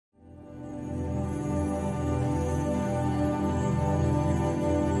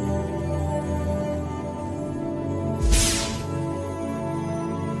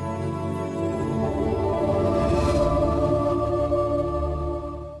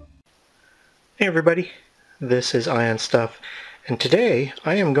Hey everybody, this is eyeonstuff, and today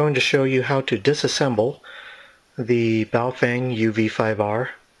I am going to show you how to disassemble the Baofeng UV-5R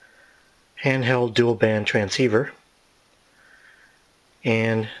handheld dual band transceiver.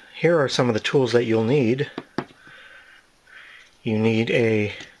 And here are some of the tools that you'll need. You need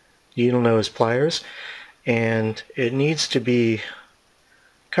a needle nose pliers, and it needs to be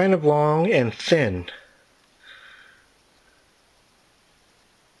kind of long and thin.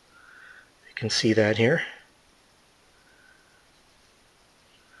 You can see that here.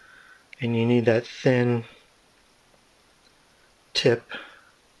 And you need that thin tip.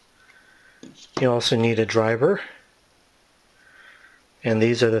 You also need a driver, and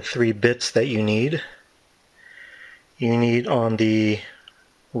these are the 3 bits that you need. You need, on the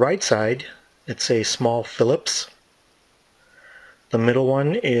right side, it's a small Phillips. The middle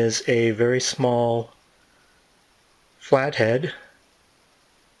one is a very small flathead,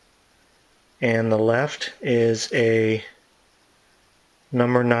 and the left is a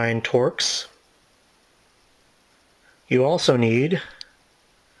number 9 Torx. You also need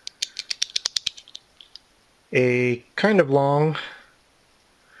a kind of long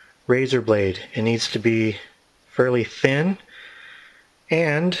razor blade. It needs to be fairly thin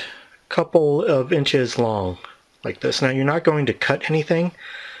and a couple of inches long, like this. Now, you're not going to cut anything,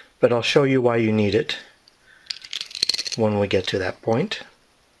 but I'll show you why you need it when we get to that point.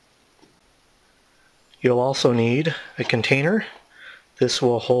 You'll also need a container. This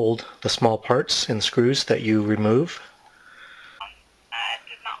will hold the small parts and screws that you remove.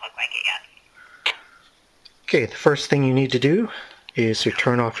 Does not look like it yet. Okay, the first thing you need to do is to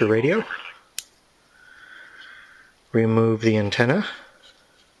turn off your radio. Remove the antenna.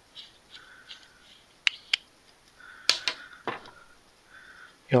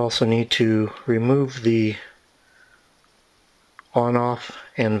 You also need to remove the on-off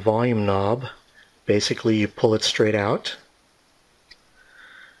and volume knob. Basically, you pull it straight out.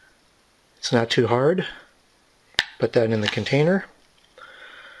 It's not too hard. Put that in the container.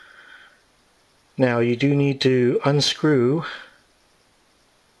 Now, you do need to unscrew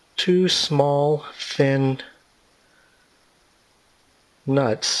 2 small, thin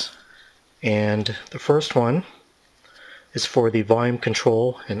nuts, and the first one is for the volume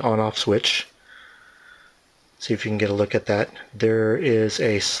control and on-off switch. See if you can get a look at that. There is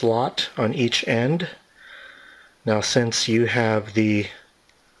a slot on each end. Now, since you have the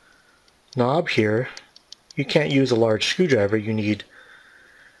knob here, you can't use a large screwdriver. You need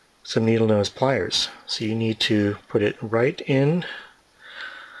some needle nose pliers. So you need to put it right in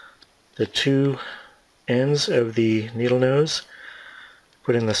the 2 ends of the needle nose,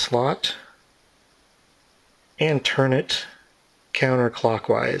 put in the slot, and turn it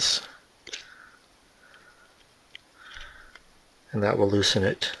counterclockwise. And that will loosen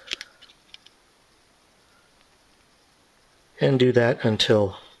it. And do that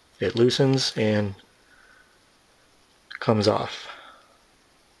until it loosens and comes off.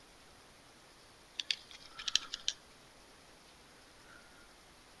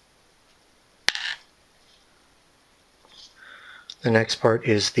 The next part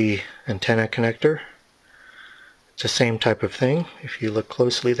is the antenna connector. It's the same type of thing. If you look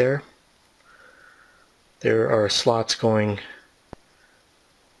closely there, there are slots going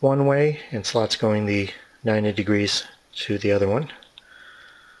one way and slots going the 90 degrees to the other one.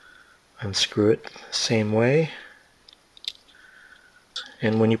 Unscrew it the same way.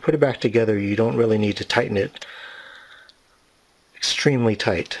 And when you put it back together, you don't really need to tighten it extremely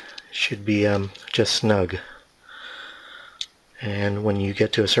tight. It should be just snug. And when you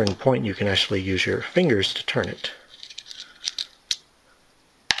get to a certain point, you can actually use your fingers to turn it.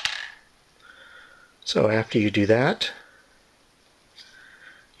 So after you do that,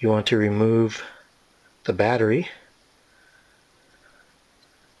 you want to remove the battery.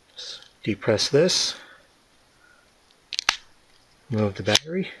 Just depress this, remove the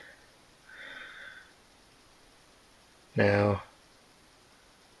battery. Now,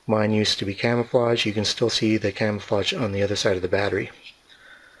 mine used to be camouflage. You can still see the camouflage on the other side of the battery.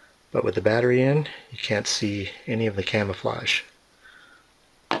 But with the battery in, you can't see any of the camouflage.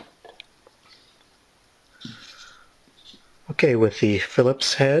 Okay, with the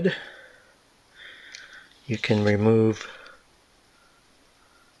Phillips head, you can remove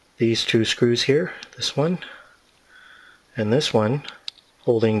these 2 screws here, this one and this one,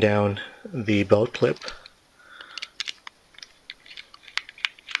 holding down the belt clip.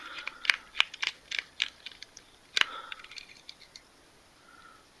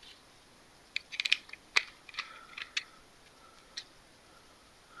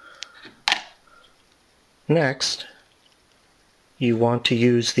 Next, you want to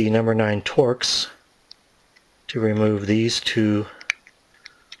use the number 9 Torx to remove these 2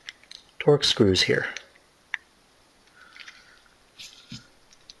 Torx screws here.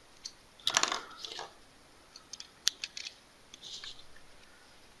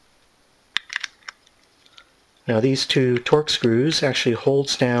 Now these 2 Torx screws actually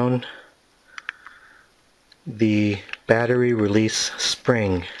holds down the battery release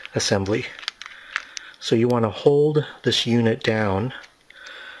spring assembly. So you want to hold this unit down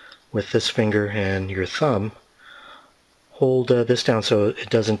with this finger and your thumb. Hold this down so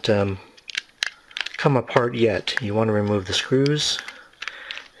it doesn't come apart yet. You want to remove the screws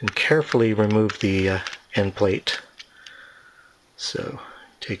and carefully remove the end plate. So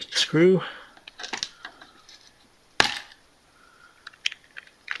take the screw,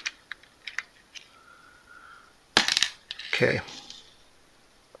 okay.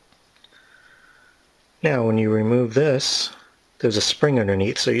 Now when you remove this, there's a spring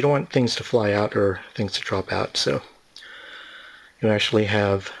underneath, so you don't want things to fly out or things to drop out. So you actually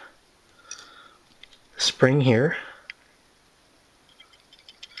have a spring here.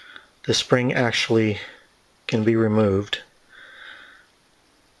 The spring actually can be removed.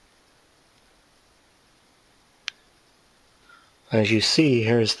 As you see,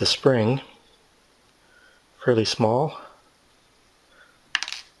 here's the spring, fairly small.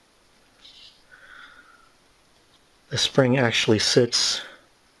 The spring actually sits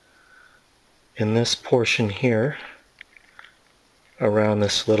in this portion here around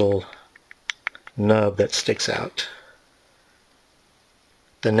this little nub that sticks out.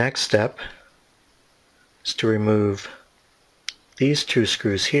 The next step is to remove these 2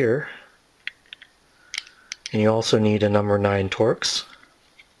 screws here, and you also need a number 9 Torx.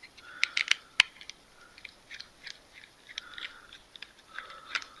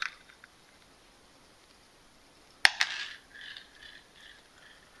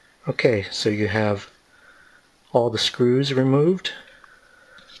 Okay, so you have all the screws removed.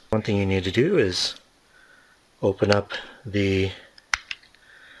 One thing you need to do is open up the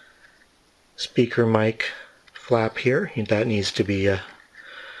speaker mic flap here. That needs to be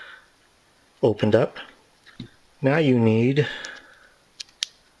opened up. Now you need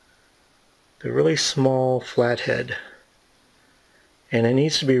the really small flathead, and it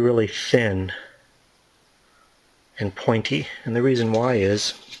needs to be really thin and pointy, and the reason why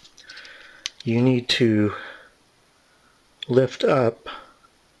is you need to lift up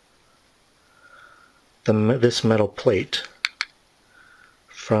this metal plate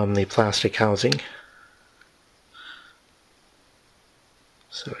from the plastic housing.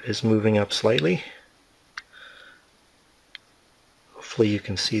 So it is moving up slightly. Hopefully you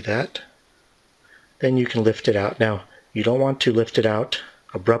can see that. Then you can lift it out. Now you don't want to lift it out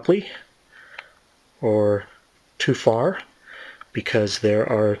abruptly or too far, because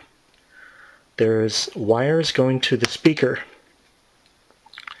there's wires going to the speaker.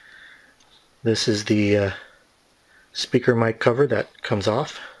 This is the speaker mic cover that comes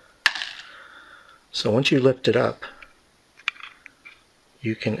off. So once you lift it up,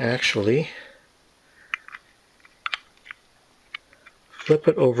 you can actually flip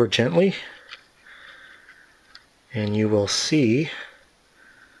it over gently, and you will see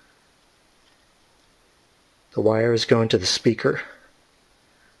the wires going to the speaker.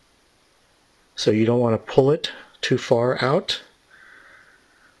 So you don't want to pull it too far out,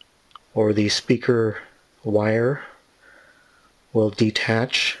 or the speaker wire will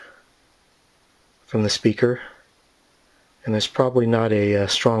detach from the speaker, and there's probably not a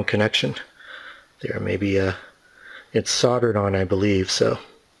strong connection there. Maybe it's soldered on, I believe. So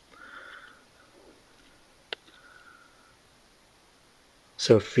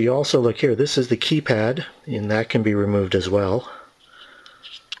if you also look here, this is the keypad, and that can be removed as well.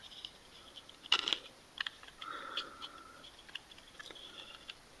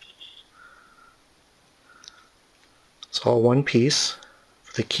 It's all one piece.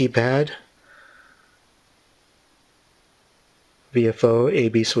 For the keypad, VFO,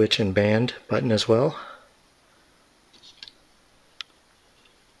 AB switch, and band button as well.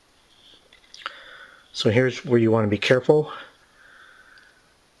 So here's where you want to be careful.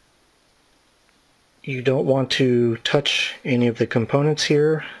 You don't want to touch any of the components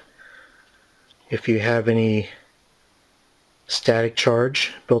here. If you have any static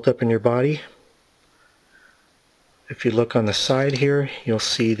charge built up in your body, if you look on the side here, you'll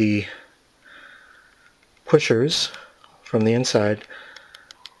see the pushers from the inside.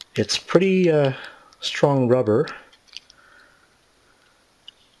 It's pretty strong rubber.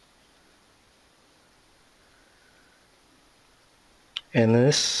 And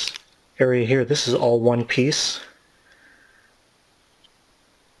this area here, this is all one piece.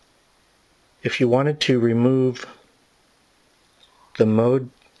 If you wanted to remove the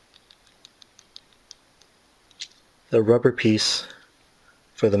rubber piece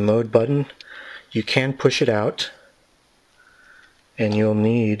for the mode button, you can push it out, and you'll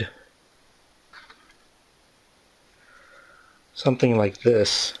need something like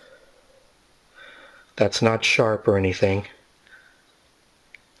this that's not sharp or anything,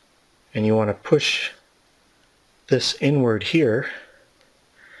 and you want to push this inward here,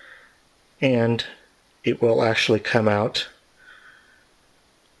 and it will actually come out.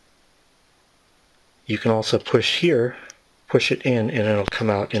 You can also push here, push it in, and it'll come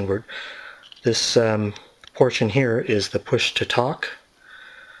out inward. This portion here is the push to talk.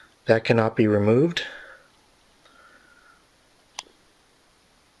 That cannot be removed.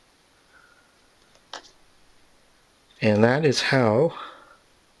 And that is how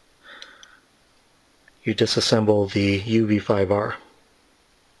you disassemble the UV5R.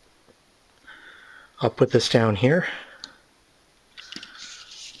 I'll put this down here.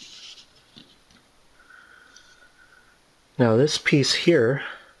 Now this piece here,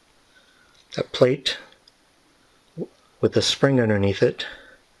 that plate with the spring underneath it,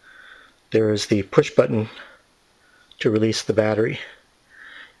 there is the push button to release the battery.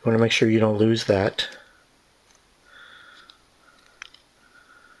 You want to make sure you don't lose that.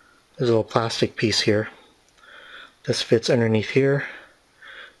 There's a little plastic piece here. This fits underneath here.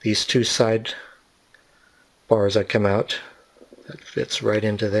 These two side bars that come out, that fits right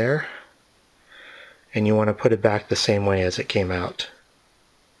into there. And you want to put it back the same way as it came out.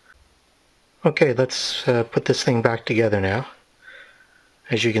 Okay, let's put this thing back together now.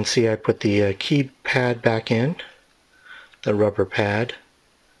 As you can see, I put the key pad back in, the rubber pad.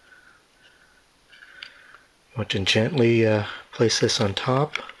 I want to gently place this on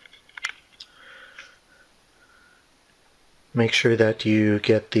top. Make sure that you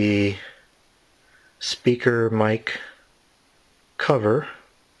get the speaker mic cover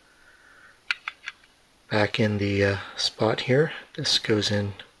back in the spot here. This goes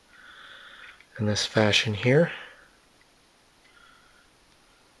in this fashion here.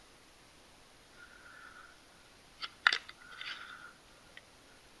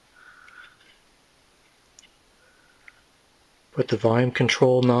 Put the volume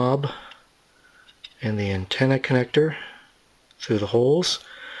control knob and the antenna connector through the holes,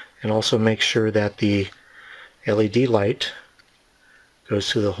 and also make sure that the LED light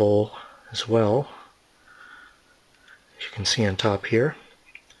goes through the hole as well. As you can see on top here,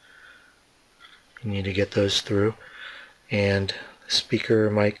 you need to get those through, and the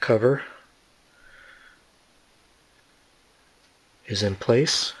speaker mic cover is in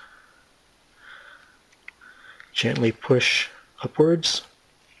place. Gently push upwards.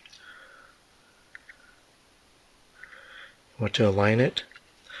 You want to align it.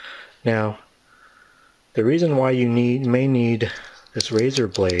 Now, the reason why you may need this razor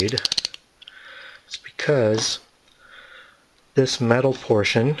blade is because this metal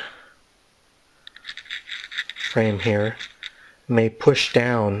portion frame here may push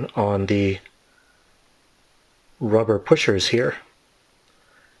down on the rubber pushers here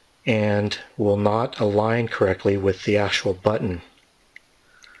and will not align correctly with the actual button.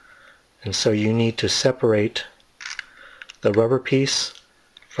 And so you need to separate the rubber piece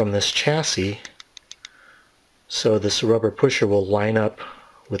from this chassis so this rubber pusher will line up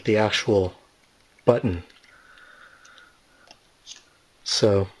with the actual button.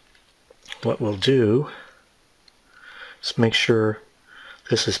 So what we'll do is make sure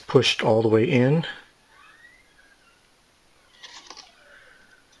this is pushed all the way in.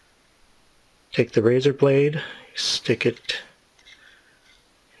 Take the razor blade, stick it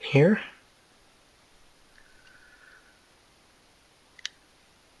in here.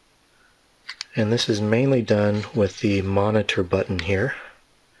 And this is mainly done with the monitor button here.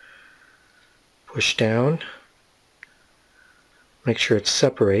 Push down, make sure it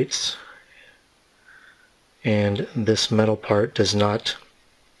separates, and this metal part does not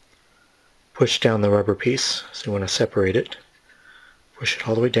push down the rubber piece, so you want to separate it. Push it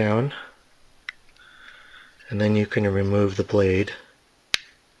all the way down, and then you can remove the blade.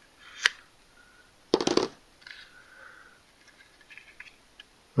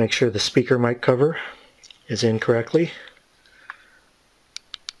 Make sure the speaker mic cover is in correctly.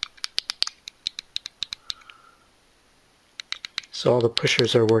 So all the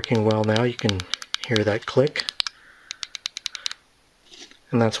pushers are working well now. You can hear that click.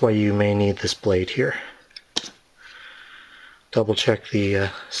 And that's why you may need this blade here. Double check the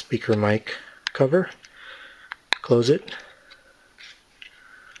speaker mic cover. Close it.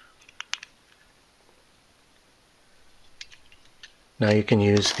 Now you can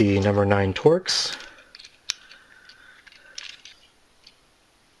use the number 9 Torx.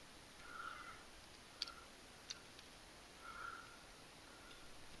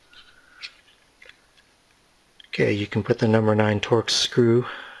 Okay, you can put the number 9 Torx screw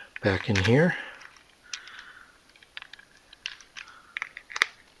back in here.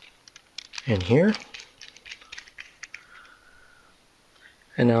 And here.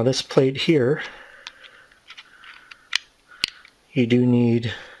 And now this plate here, you do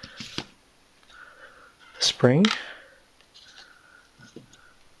need the spring.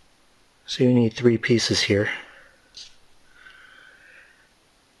 So you need 3 pieces here.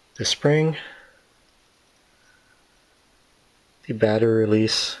 The spring, the battery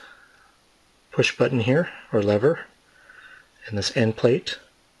release push button here, or lever, and this end plate.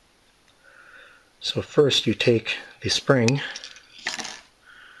 So first you take the spring,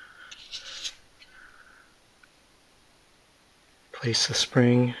 place the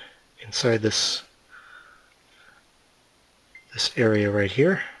spring inside this area right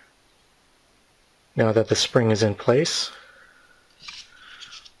here. Now that the spring is in place,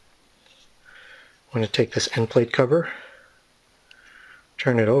 I'm going to take this end plate cover,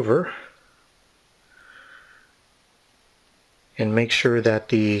 turn it over, and make sure that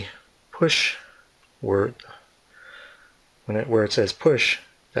the push where it says push,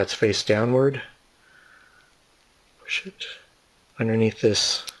 that's face downward. Push it underneath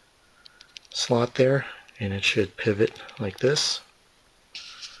this slot there, and it should pivot like this.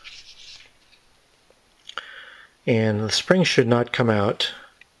 And the spring should not come out.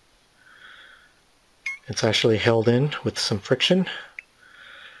 It's actually held in with some friction.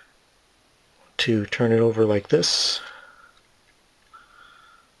 To turn it over like this,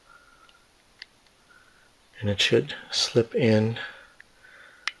 and it should slip in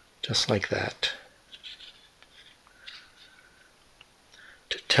just like that.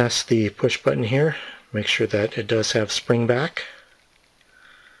 To test the push button here, make sure that it does have spring back.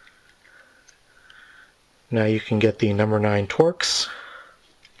 Now you can get the number 9 Torx.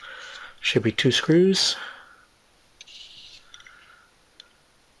 Should be 2 screws.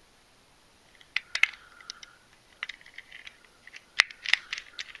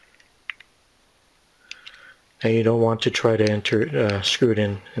 Now you don't want to try to screw it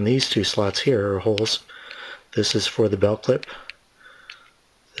in these 2 slots here, or holes. This is for the belt clip.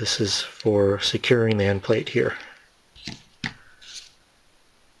 This is for securing the end plate here.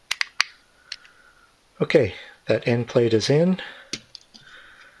 Okay, that end plate is in.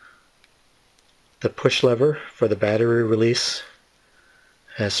 The push lever for the battery release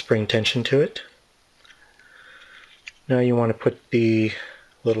has spring tension to it. Now you want to put the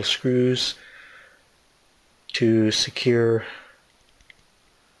little screws to secure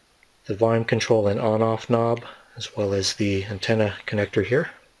the volume control and on-off knob, as well as the antenna connector here.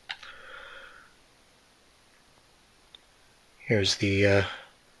 Here's the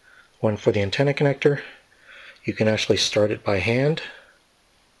one for the antenna connector. You can actually start it by hand.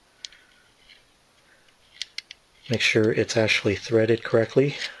 Make sure it's actually threaded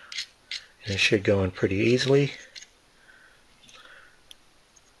correctly, and it should go in pretty easily.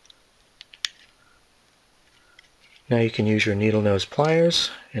 Now you can use your needle nose pliers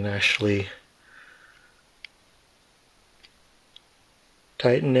and actually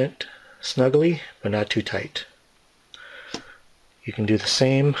tighten it snugly, but not too tight. You can do the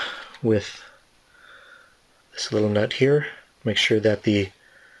same with this little nut here. Make sure that the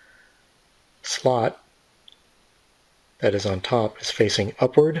slot that is on top is facing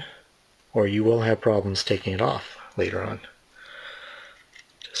upward, or you will have problems taking it off later on.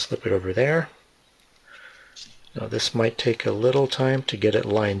 Just slip it over there. Now this might take a little time to get it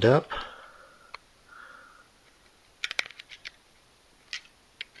lined up.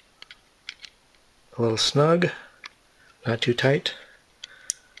 A little snug, not too tight.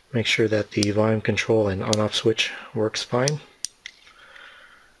 Make sure that the volume control and on-off switch works fine.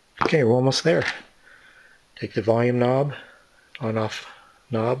 Okay, we're almost there. Take the volume knob, on-off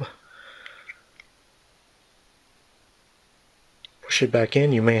knob, push it back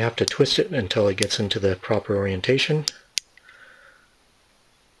in. You may have to twist it until it gets into the proper orientation.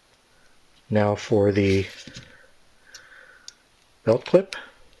 Now for the belt clip,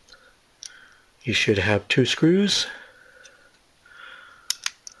 you should have 2 screws.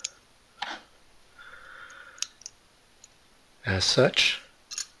 As such,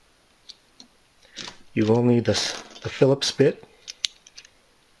 you will need the Phillips bit.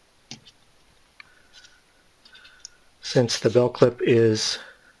 Since the belt clip is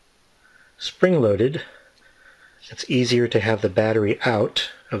spring-loaded, it's easier to have the battery out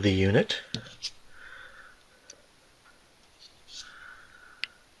of the unit.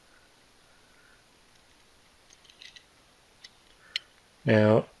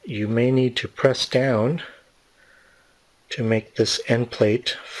 Now you may need to press down to make this end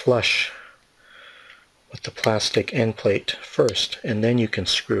plate flush with the plastic end plate first, and then you can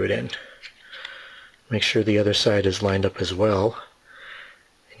screw it in. Make sure the other side is lined up as well.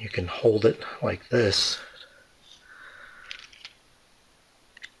 And you can hold it like this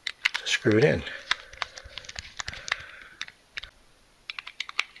to screw it in.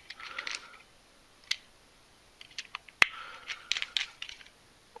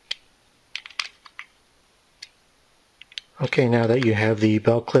 Okay, now that you have the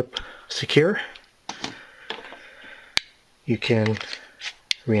belt clip secure, you can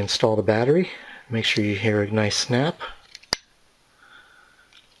reinstall the battery. Make sure you hear a nice snap.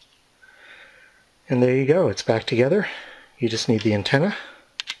 And there you go, it's back together. You just need the antenna.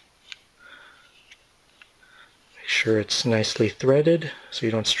 Make sure it's nicely threaded so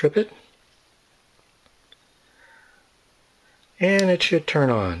you don't strip it. And it should turn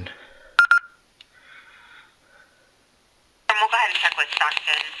on. We'll go ahead and check with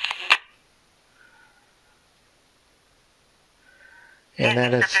Stockton. And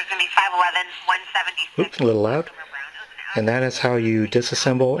that is, There's going to be 511, 176. oops, a little loud. And that is how you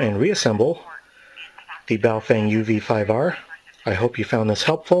disassemble and reassemble the Baofeng UV-5R. I hope you found this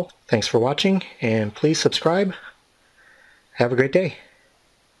helpful. Thanks for watching, and please subscribe. Have a great day.